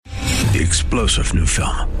The explosive new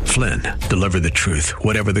film, Flynn, deliver the truth,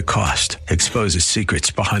 whatever the cost, exposes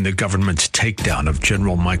secrets behind the government's takedown of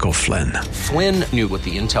General Michael Flynn. Flynn knew what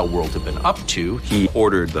the intel world had been up to. He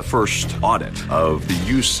ordered the first audit of the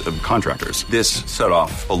use of contractors. This set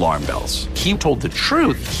off alarm bells. He told the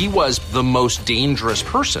truth. He was the most dangerous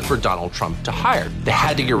person for Donald Trump to hire. They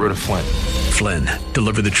had to get rid of Flynn. Flynn,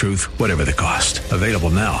 deliver the truth, whatever the cost. Available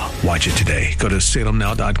now. Watch it today. Go to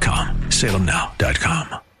salemnow.com.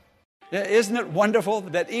 salemnow.com. Isn't it wonderful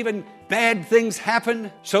that even bad things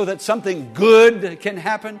happen so that something good can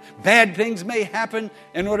happen? Bad things may happen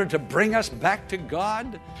in order to bring us back to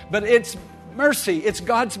God. But it's mercy. It's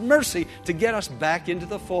God's mercy to get us back into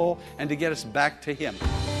the fold and to get us back to Him.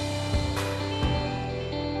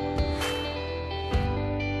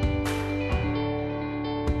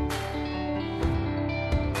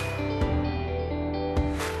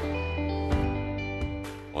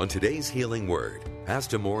 On today's Healing Word,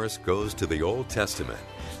 Pastor Morris goes to the Old Testament,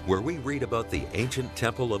 where we read about the ancient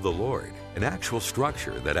temple of the Lord, an actual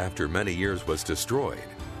structure that after many years was destroyed,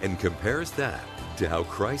 and compares that to how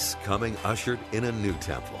Christ's coming ushered in a new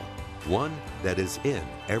temple, one that is in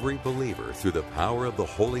every believer through the power of the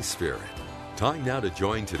Holy Spirit. Time now to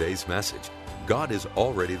join today's message. God is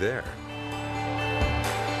already there.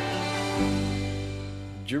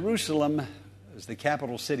 Jerusalem is the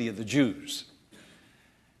capital city of the Jews.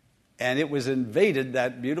 And it was invaded,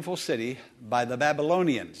 that beautiful city, by the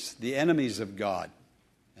Babylonians, the enemies of God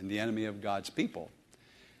and the enemy of God's people.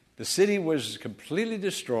 The city was completely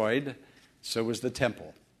destroyed, so was the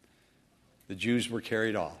temple. The Jews were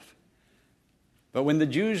carried off. But when the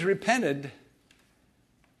Jews repented,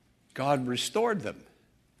 God restored them.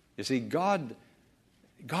 You see, God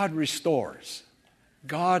restores.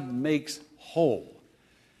 God makes whole.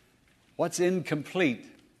 What's incomplete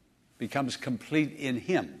becomes complete in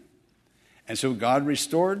Him. And so God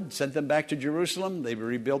restored, sent them back to Jerusalem. They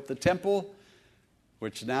rebuilt the temple,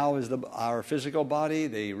 which now is our physical body.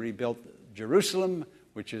 They rebuilt Jerusalem,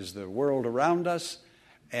 which is the world around us.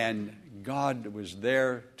 And God was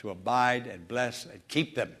there to abide and bless and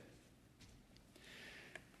keep them.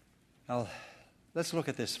 Now, let's look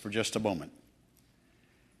at this for just a moment.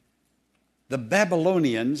 The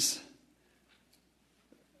Babylonians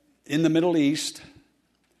in the Middle East,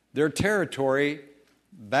 their territory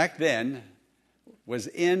back then was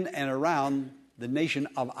in and around the nation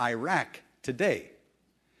of Iraq today.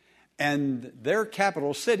 And their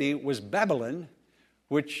capital city was Babylon,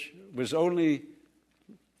 which was only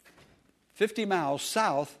 50 miles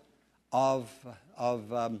south of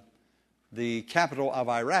the capital of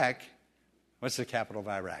Iraq. What's the capital of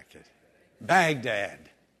Iraq? Baghdad.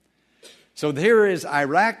 So here is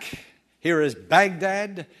Iraq, here is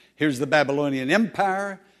Baghdad, here's the Babylonian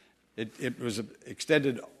Empire. It was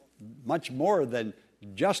extended much more than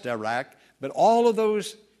just Iraq, but all of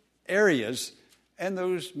those areas, and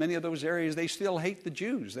many of those areas, they still hate the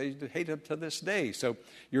Jews. They hate them to this day. So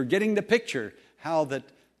you're getting the picture how that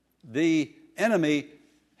the enemy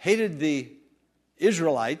hated the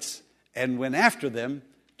Israelites and went after them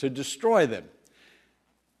to destroy them.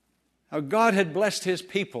 Now God had blessed His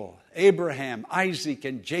people, Abraham, Isaac,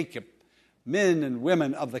 and Jacob, men and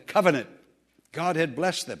women of the covenant. God had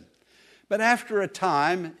blessed them. But after a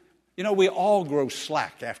time, we all grow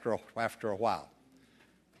slack after a while.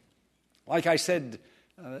 Like I said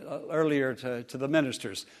earlier to the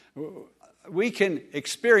ministers, we can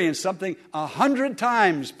experience something 100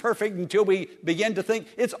 times perfect until we begin to think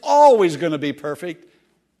it's always going to be perfect.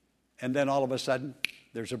 And then all of a sudden,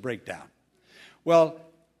 there's a breakdown. Well,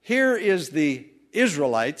 here is the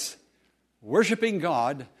Israelites worshiping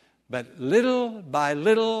God, but little by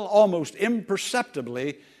little, almost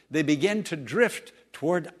imperceptibly, they begin to drift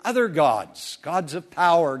toward other gods, gods of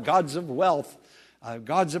power, gods of wealth,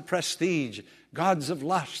 gods of prestige, gods of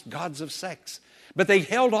lust, gods of sex. But they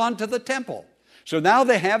held on to the temple. So now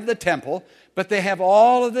they have the temple, but they have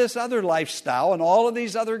all of this other lifestyle and all of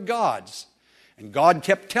these other gods. And God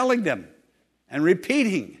kept telling them and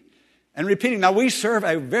repeating and repeating. Now we serve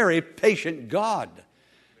a very patient God.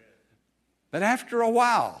 But after a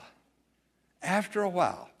while,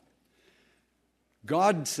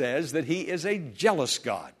 God says that He is a jealous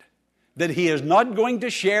God, that He is not going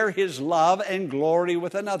to share His love and glory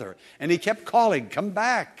with another. And He kept calling, come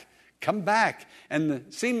back, come back. And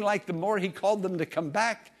it seemed like the more He called them to come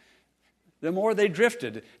back, the more they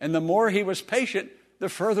drifted. And the more He was patient, the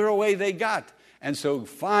further away they got. And so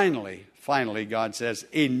finally, God says,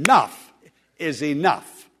 enough is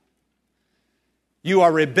enough. You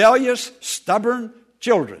are rebellious, stubborn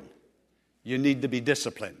children. You need to be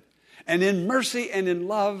disciplined. And in mercy and in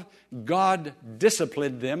love, God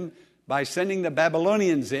disciplined them by sending the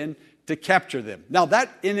Babylonians in to capture them. Now that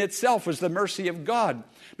in itself was the mercy of God,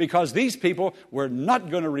 because these people were not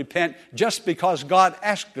going to repent just because God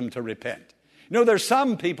asked them to repent. You know, there's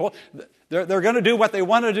some people, they're going to do what they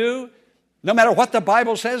want to do, no matter what the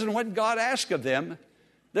Bible says and what God asks of them.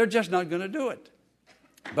 They're just not going to do it.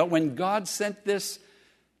 But when God sent this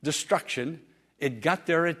destruction, it got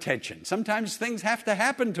their attention. Sometimes things have to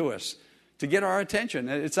happen to us to get our attention.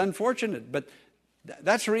 It's unfortunate, but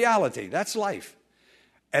that's reality. That's life.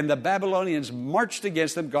 And the Babylonians marched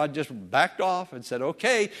against them. God just backed off and said,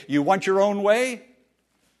 okay, you want your own way?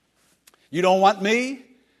 You don't want me?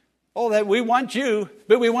 Oh, that we want you,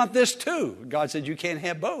 but we want this too. God said, you can't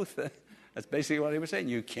have both. That's basically what he was saying.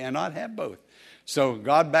 You cannot have both. So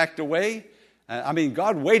God backed away.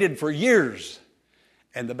 God waited for years.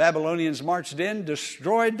 And the Babylonians marched in,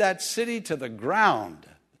 destroyed that city to the ground.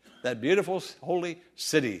 That beautiful, holy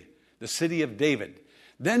city, the city of David.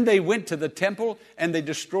 Then they went to the temple and they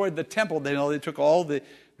destroyed the temple. They took all the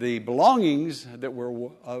belongings that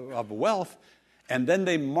were of wealth, and then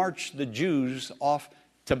they marched the Jews off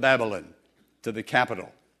to Babylon, to the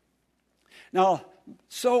capital. Now,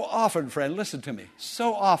 so often, friend, listen to me,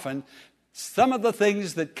 so often, some of the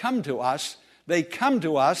things that come to us, they come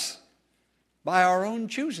to us by our own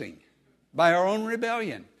choosing, by our own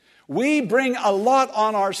rebellion. We bring a lot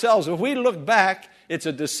on ourselves. If we look back, it's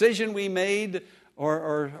a decision we made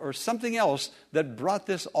or something else that brought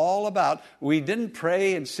this all about. We didn't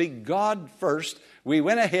pray and seek God first. We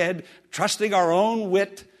went ahead, trusting our own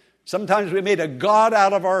wit. Sometimes we made a God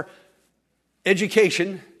out of our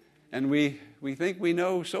education, and we think we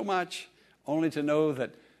know so much, only to know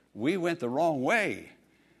that we went the wrong way.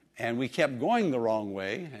 And we kept going the wrong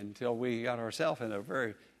way until we got ourselves in a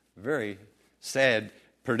very, very sad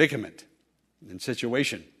predicament and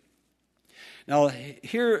situation. Now,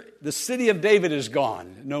 here, the city of David is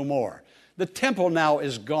gone, no more. The temple now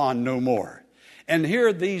is gone, no more. And here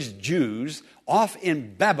are these Jews off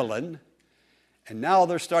in Babylon, and now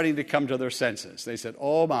they're starting to come to their senses. They said,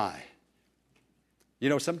 oh my. You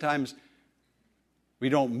know, sometimes we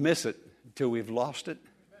don't miss it until we've lost it.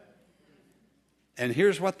 And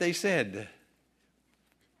here's what they said.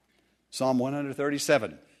 Psalm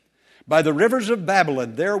 137. By the rivers of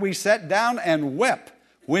Babylon, there we sat down and wept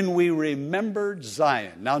when we remembered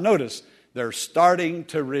Zion. Now notice, they're starting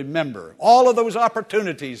to remember. All of those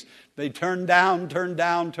opportunities, they turned down.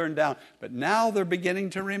 But now they're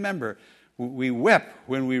beginning to remember. We wept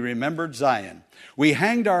when we remembered Zion. We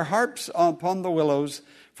hanged our harps upon the willows,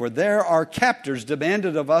 for there our captors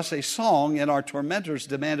demanded of us a song, and our tormentors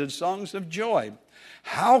demanded songs of joy.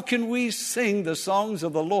 How can we sing the songs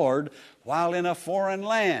of the Lord while in a foreign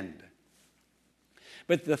land?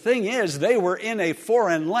 But the thing is, they were in a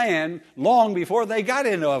foreign land long before they got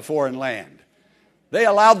into a foreign land. They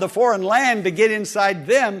allowed the foreign land to get inside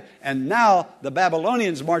them, and now the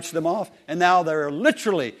Babylonians marched them off, and now they're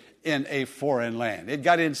literally in a foreign land. It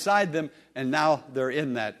got inside them, and now they're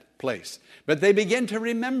in that place. But they began to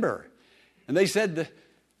remember, and they said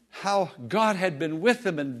how God had been with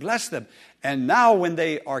them and blessed them. And now when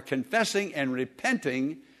they are confessing and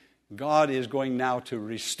repenting, God is going now to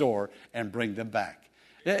restore and bring them back.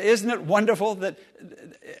 Isn't it wonderful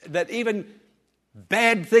that even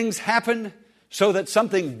bad things happen so that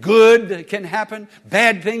something good can happen?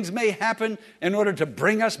 Bad things may happen in order to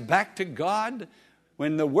bring us back to God.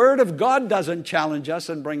 When the Word of God doesn't challenge us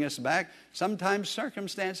and bring us back, sometimes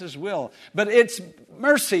circumstances will. But it's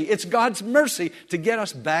mercy. It's God's mercy to get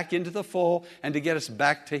us back into the fold and to get us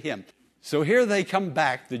back to Him. So here they come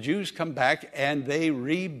back, the Jews come back, and they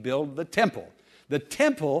rebuild the temple. The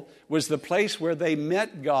temple was the place where they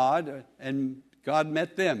met God, and God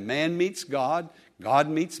met them. Man meets God, God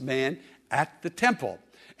meets man at the temple.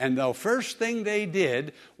 And the first thing they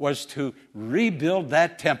did was to rebuild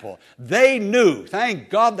that temple. They knew, thank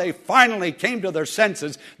God they finally came to their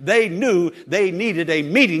senses, they knew they needed a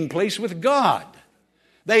meeting place with God.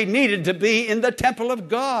 They needed to be in the temple of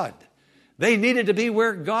God. They needed to be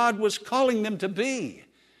where God was calling them to be.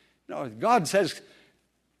 You know, God says,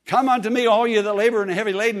 come unto me, all you that labor and are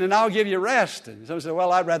heavy laden, and I'll give you rest. And some say,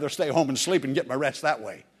 well, I'd rather stay home and sleep and get my rest that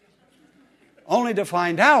way. Only to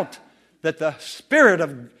find out that the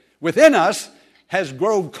Spirit within us has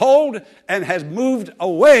grown cold and has moved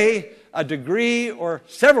away a degree or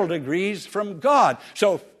several degrees from God.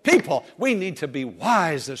 So people, we need to be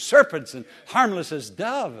wise as serpents and harmless as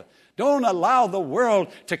dove. Don't allow the world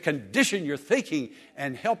to condition your thinking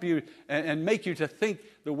and help you and make you to think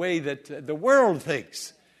the way that the world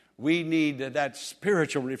thinks. We need that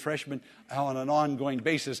spiritual refreshment on an ongoing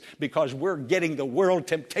basis because we're getting the world,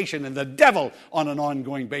 temptation, and the devil on an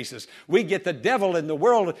ongoing basis. We get the devil and the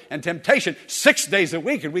world and temptation 6 days a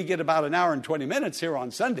week, and we get about an hour and 20 minutes here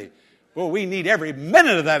on Sunday. Well, we need every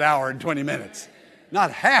minute of that hour and 20 minutes.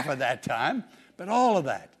 Not half of that time, but all of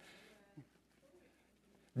that.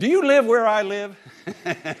 Do you live where I live?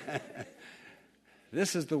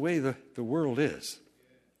 This is the way the world is.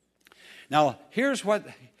 Now,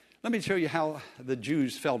 let me show you how the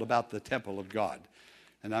Jews felt about the temple of God.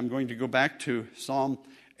 And I'm going to go back to Psalm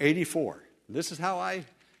 84. This is how I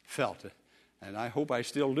felt, and I hope I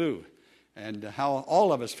still do, and how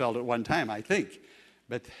all of us felt at one time, I think.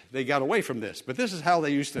 But they got away from this. But this is how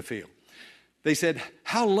they used to feel. They said,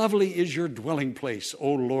 "How lovely is your dwelling place,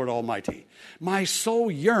 O Lord Almighty. My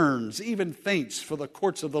soul yearns, even faints, for the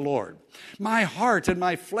courts of the Lord. My heart and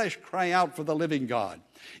my flesh cry out for the living God.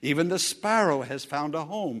 Even the sparrow has found a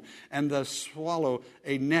home, and the swallow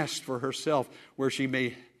a nest for herself, where she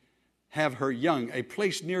may have her young, a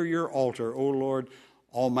place near your altar, O Lord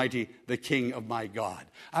Almighty, the King of my God."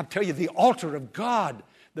 I'll tell you, the altar of God,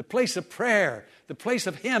 the place of prayer, the place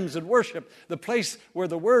of hymns and worship, the place where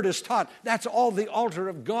the word is taught, that's all the altar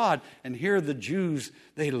of God. And here the Jews,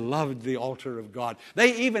 they loved the altar of God.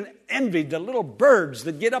 They even envied the little birds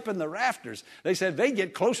that get up in the rafters. They said, they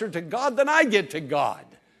get closer to God than I get to God.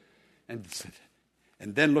 And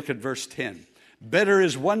then look at verse 10. "Better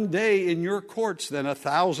is one day in your courts than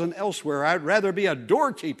 1,000 elsewhere. I'd rather be a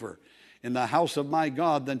doorkeeper in the house of my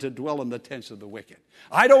God than to dwell in the tents of the wicked."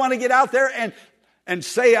 I don't want to get out there and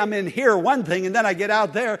say I'm in here one thing, and then I get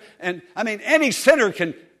out there, and I mean, any sinner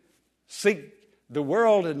can seek the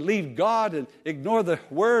world and leave God and ignore the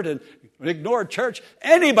word and ignore church.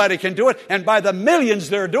 Anybody can do it, and by the millions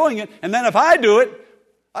they're doing it, and then if I do it,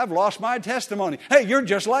 I've lost my testimony. Hey, you're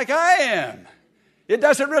just like I am. It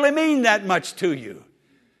doesn't really mean that much to you.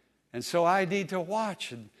 And so I need to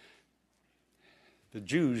watch. And the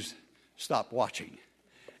Jews stopped watching,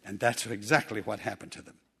 and that's exactly what happened to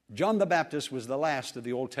them. John the Baptist was the last of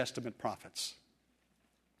the Old Testament prophets.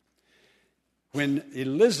 When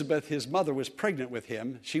Elizabeth, his mother, was pregnant with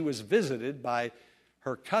him, she was visited by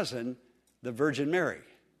her cousin, the Virgin Mary.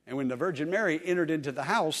 And when the Virgin Mary entered into the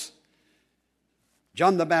house,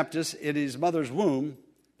 John the Baptist, in his mother's womb,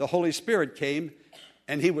 the Holy Spirit came,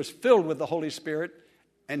 and he was filled with the Holy Spirit,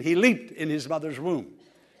 and he leaped in his mother's womb.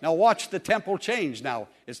 Now watch the temple change now.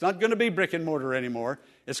 It's not going to be brick and mortar anymore.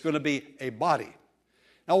 It's going to be a body.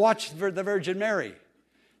 Now watch the Virgin Mary.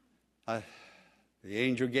 The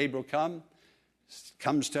angel Gabriel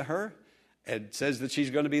comes to her and says that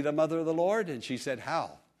she's going to be the mother of the Lord. And she said,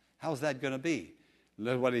 how? How's that going to be?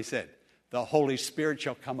 Look what he said. The Holy Spirit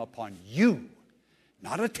shall come upon you.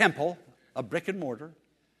 Not a temple, a brick and mortar,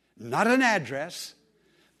 not an address,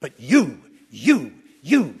 but your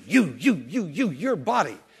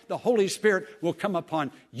body. The Holy Spirit will come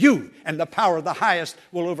upon you, and the power of the highest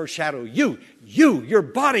will overshadow you. Your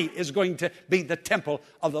body is going to be the temple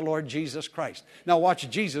of the Lord Jesus Christ. Now watch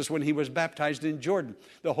Jesus when he was baptized in Jordan.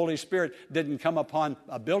 The Holy Spirit didn't come upon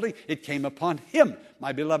a building, it came upon him,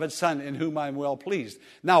 my beloved Son, in whom I am well pleased.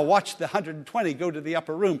 Now watch the 120 go to the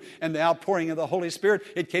upper room, and the outpouring of the Holy Spirit,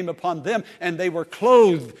 it came upon them, and they were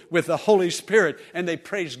clothed with the Holy Spirit, and they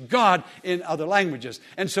praised God in other languages.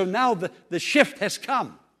 And so now the shift has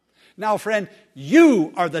come. Now, friend,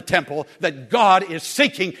 you are the temple that God is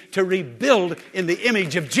seeking to rebuild in the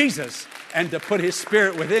image of Jesus and to put his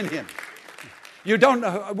Spirit within him. You don't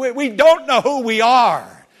know, we don't know who we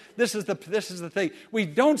are. This is the thing. We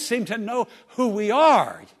don't seem to know who we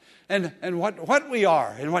are and what we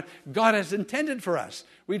are and what God has intended for us.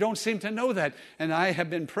 We don't seem to know that. And I have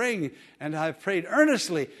been praying, and I've prayed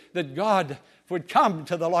earnestly that God would come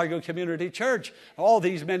to the Largo Community Church all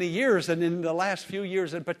these many years, and in the last few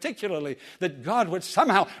years in particularly, that God would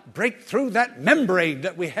somehow break through that membrane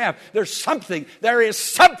that we have. There is something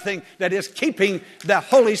that is keeping the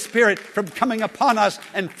Holy Spirit from coming upon us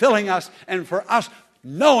and filling us, and for us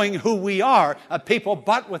knowing who we are, a people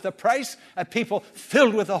bought with a price, a people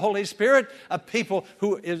filled with the Holy Spirit, a people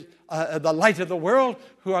who is the light of the world,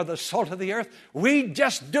 who are the salt of the earth. We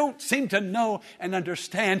just don't seem to know and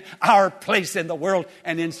understand our place in the world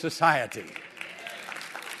and in society.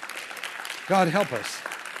 God help us.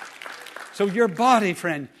 So your body,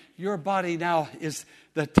 friend, your body now is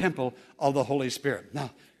the temple of the Holy Spirit.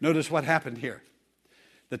 Now, notice what happened here.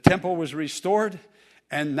 The temple was restored,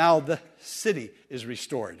 and now the city is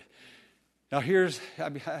restored. Now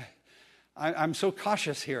I'm so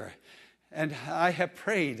cautious here. And I have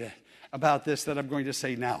prayed about this that I'm going to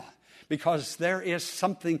say now, because there is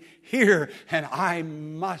something here, and I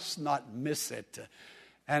must not miss it.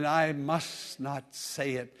 And I must not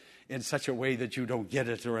say it in such a way that you don't get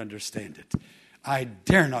it or understand it. I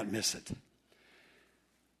dare not miss it.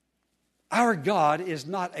 Our God is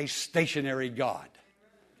not a stationary God.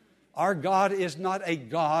 Our God is not a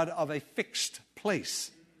God of a fixed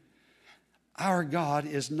place. Our God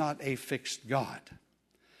is not a fixed God.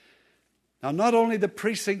 Now, not only the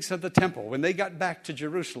precincts of the temple, when they got back to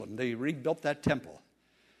Jerusalem, they rebuilt that temple.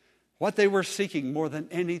 What they were seeking more than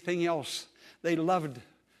anything else, they loved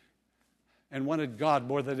and wanted God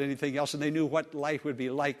more than anything else, and they knew what life would be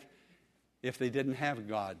like if they didn't have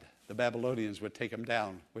God. The Babylonians would take them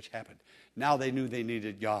down, which happened. Now they knew they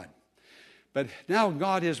needed God. But now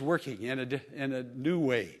God is working in a new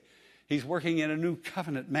way. He's working in a new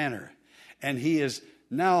covenant manner. And He is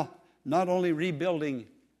now not only rebuilding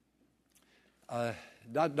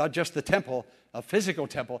not just the temple, a physical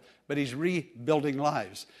temple, but He's rebuilding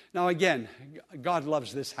lives. Now again, God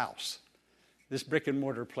loves this house, this brick and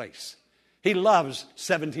mortar place. He loves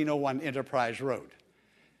 1701 Enterprise Road.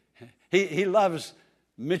 He loves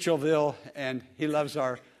Mitchellville, and He loves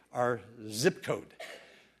our zip code.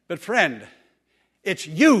 But friend, it's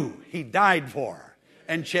you He died for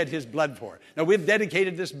and shed His blood for. Now, we've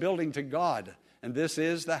dedicated this building to God, and this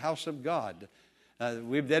is the house of God.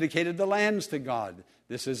 We've dedicated the lands to God.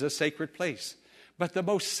 This is a sacred place. But the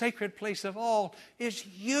most sacred place of all is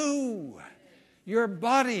you, your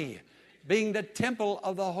body, being the temple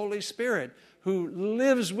of the Holy Spirit who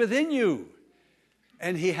lives within you.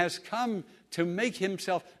 And He has come to make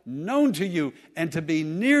Himself known to you and to be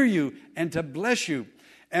near you and to bless you.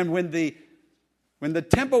 And when the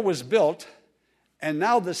temple was built and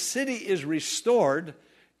now the city is restored,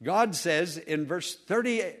 God says in verse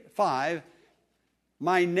 35,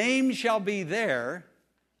 my name shall be there.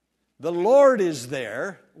 The Lord is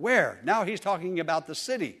there. Where? Now He's talking about the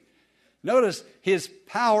city. Notice His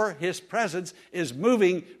power, His presence is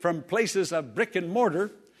moving from places of brick and mortar.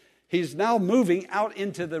 He's now moving out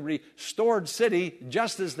into the restored city,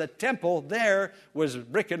 just as the temple there was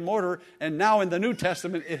brick and mortar. And now in the New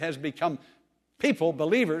Testament, it has become people,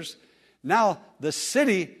 believers. Now the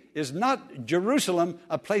city is not Jerusalem,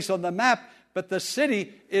 a place on the map, but the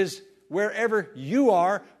city is wherever you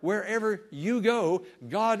are, wherever you go.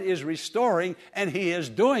 God is restoring, and He is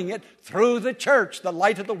doing it through the church, the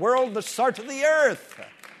light of the world, the salt of the earth.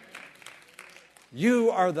 You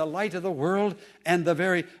are the light of the world and the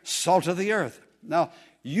very salt of the earth. Now,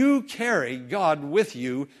 you carry God with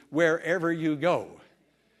you wherever you go.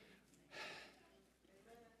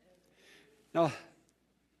 Now,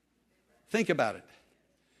 think about it.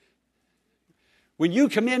 When you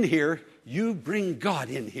come in here, you bring God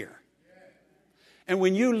in here. And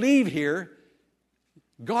when you leave here,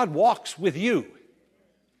 God walks with you.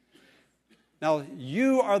 Now,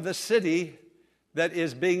 you are the city that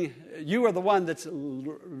is you are the one that's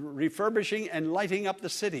refurbishing and lighting up the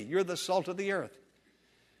city. You're the salt of the earth.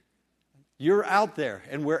 You're out there,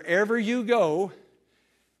 and wherever you go,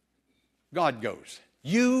 God goes.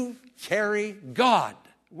 You carry God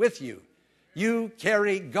with you. You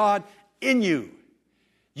carry God in you.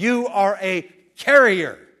 You are a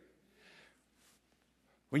carrier.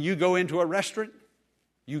 When you go into a restaurant,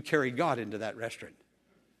 you carry God into that restaurant.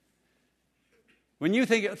 When you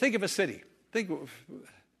think of a city,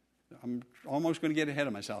 I'm almost going to get ahead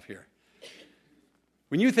of myself here.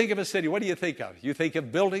 When you think of a city, what do you think of? You think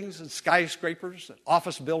of buildings and skyscrapers, and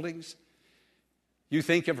office buildings. You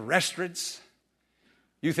think of restaurants.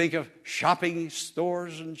 You think of shopping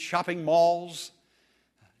stores and shopping malls.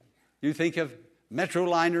 You think of metro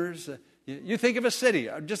liners. You think of a city,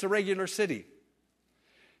 just a regular city.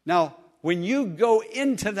 Now, when you go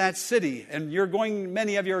into that city, and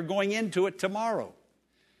many of you are going into it tomorrow,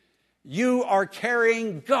 you are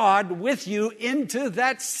carrying God with you into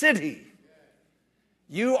that city.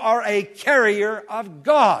 You are a carrier of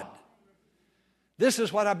God. This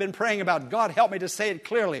is what I've been praying about. God, help me to say it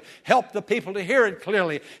clearly. Help the people to hear it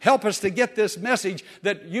clearly. Help us to get this message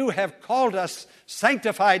that you have called us,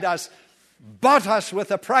 sanctified us, bought us with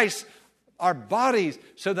a price, our bodies,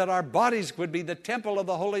 so that our bodies would be the temple of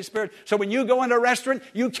the Holy Spirit. So when you go into a restaurant,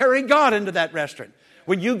 you carry God into that restaurant.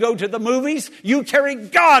 When you go to the movies, you carry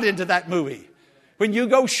God into that movie. When you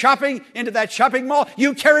go shopping into that shopping mall,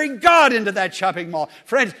 you carry God into that shopping mall.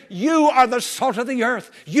 Friends, you are the salt of the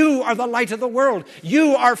earth. You are the light of the world.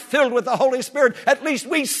 You are filled with the Holy Spirit. At least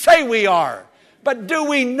we say we are. But do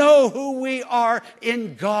we know who we are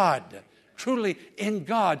in God? Truly in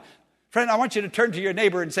God. Friend, I want you to turn to your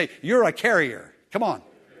neighbor and say, you're a carrier. Come on.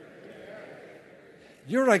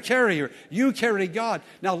 You're a carrier. You carry God.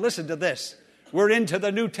 Now listen to this. We're into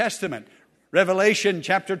the New Testament. Revelation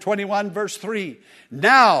chapter 21, verse 3.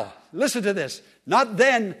 Now, listen to this, not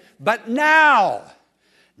then, but now.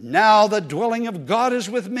 Now the dwelling of God is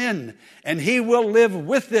with men, and He will live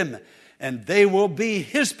with them, and they will be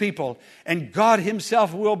His people, and God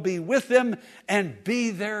Himself will be with them and be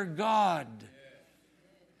their God.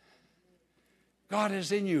 God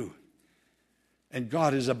is in you, and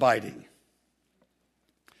God is abiding.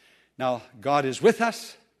 Now, God is with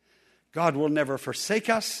us. God will never forsake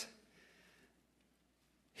us.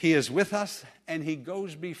 He is with us, and He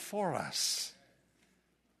goes before us.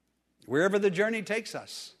 Wherever the journey takes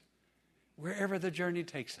us,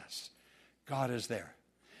 God is there.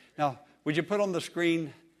 Now, would you put on the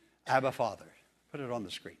screen, Abba Father? Put it on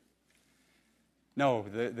the screen. No,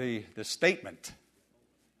 the statement.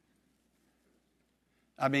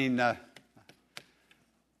 I mean, I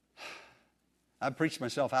preached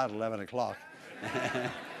myself out at 11 o'clock.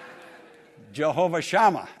 Jehovah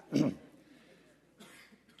Shammah.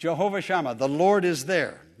 Jehovah Shammah, the Lord is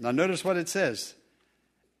there. Now notice what it says.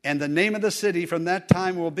 And the name of the city from that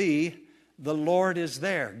time will be, the Lord is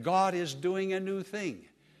there. God is doing a new thing.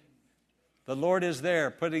 The Lord is there.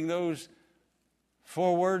 Putting those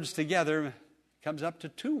 4 words together comes up to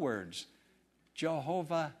 2 words.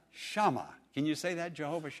 Jehovah Shammah. Can you say that?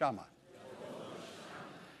 Jehovah Shammah.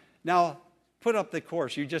 Now, put up the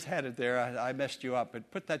course. You just had it there. I messed you up. But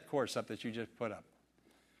put that course up that you just put up.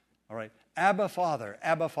 All right. Abba Father.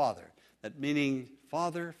 Abba Father. That meaning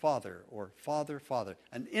Father, Father, or Father, Father.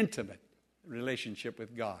 An intimate relationship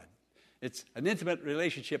with God. It's an intimate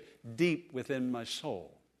relationship deep within my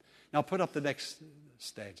soul. Now put up the next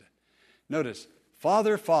stanza. Notice,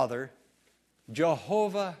 Father, Father,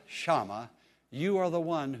 Jehovah Shammah, you are the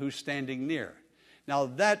one who's standing near. Now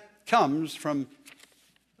that comes from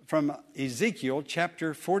Ezekiel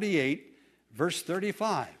chapter 48, verse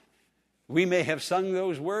 35. We may have sung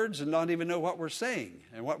those words and not even know what we're saying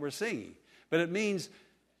and what we're singing. But it means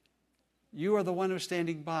you are the one who's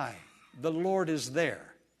standing by. The Lord is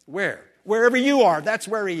there. Where? Wherever you are, that's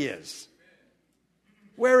where He is.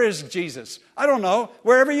 Where is Jesus? I don't know.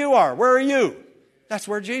 Wherever you are, where are you? That's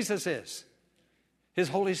where Jesus is. His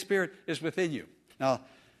Holy Spirit is within you. Now,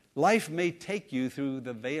 life may take you through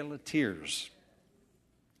the vale of tears.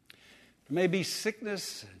 There may be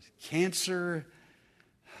sickness, cancer,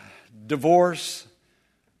 divorce,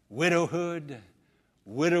 widowhood,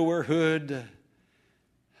 widowerhood,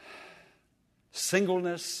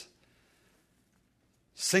 singleness,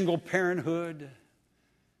 single parenthood,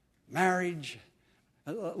 marriage.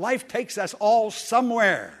 Life takes us all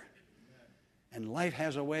somewhere. And life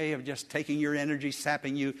has a way of just taking your energy,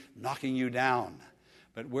 sapping you, knocking you down.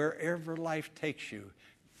 But wherever life takes you,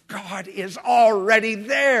 God is already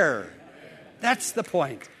there. That's the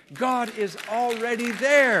point. God is already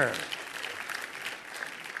there.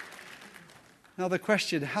 Now the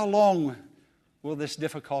question, how long will this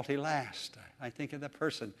difficulty last? I think of the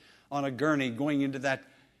person on a gurney going into that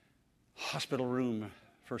hospital room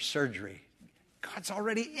for surgery. God's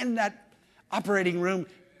already in that operating room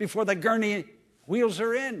before the gurney wheels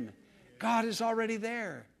are in. God is already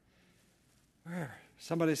there. Where?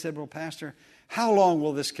 Somebody said, well, Pastor, how long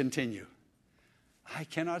will this continue? I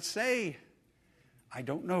cannot say. I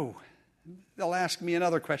don't know. They'll ask me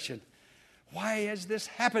another question. Why has this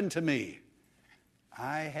happened to me?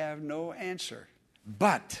 I have no answer.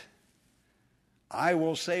 But I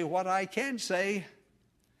will say what I can say.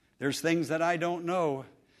 There's things that I don't know.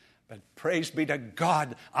 But praise be to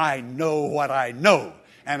God, I know what I know.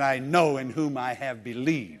 And I know in whom I have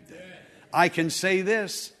believed. I can say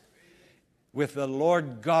this. With the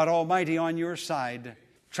Lord God Almighty on your side,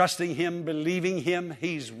 trusting Him, believing Him,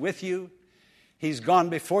 He's with you. He's gone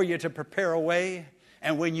before you to prepare a way.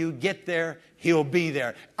 And when you get there, He'll be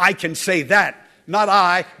there. I can say that. Not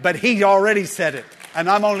I, but He already said it. And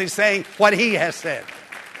I'm only saying what He has said.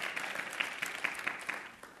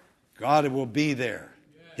 God will be there.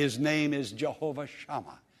 His name is Jehovah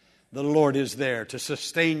Shammah. The Lord is there to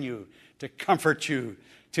sustain you, to comfort you,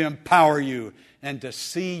 to empower you, and to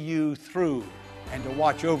see you through and to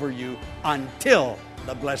watch over you until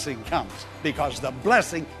the blessing comes. Because the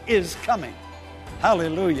blessing is coming.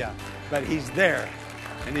 Hallelujah. But He's there,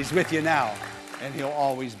 and He's with you now, and He'll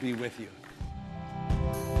always be with you.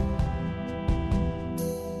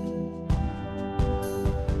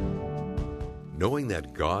 Knowing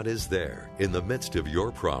that God is there in the midst of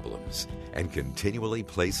your problems and continually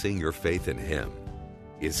placing your faith in Him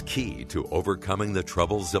is key to overcoming the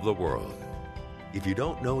troubles of the world. If you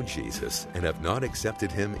don't know Jesus and have not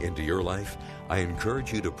accepted Him into your life, I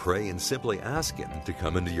encourage you to pray and simply ask Him to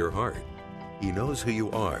come into your heart. He knows who you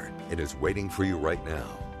are and is waiting for you right now.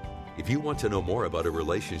 If you want to know more about a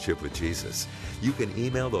relationship with Jesus, you can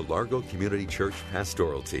email the Largo Community Church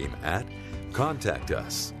pastoral team at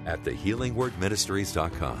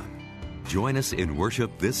contactus@thehealingwordministries.com. Join us in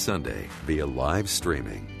worship this Sunday via live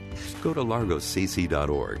streaming. Go to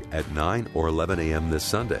largocc.org at 9 or 11 a.m. this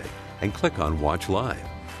Sunday and click on Watch Live.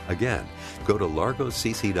 Again, go to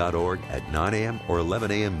largocc.org at 9 a.m. or 11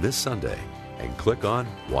 a.m. this Sunday and click on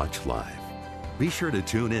Watch Live. Be sure to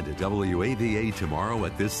tune in to WAVA tomorrow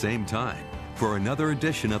at this same time for another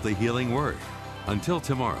edition of The Healing Word. Until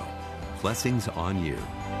tomorrow, blessings on you.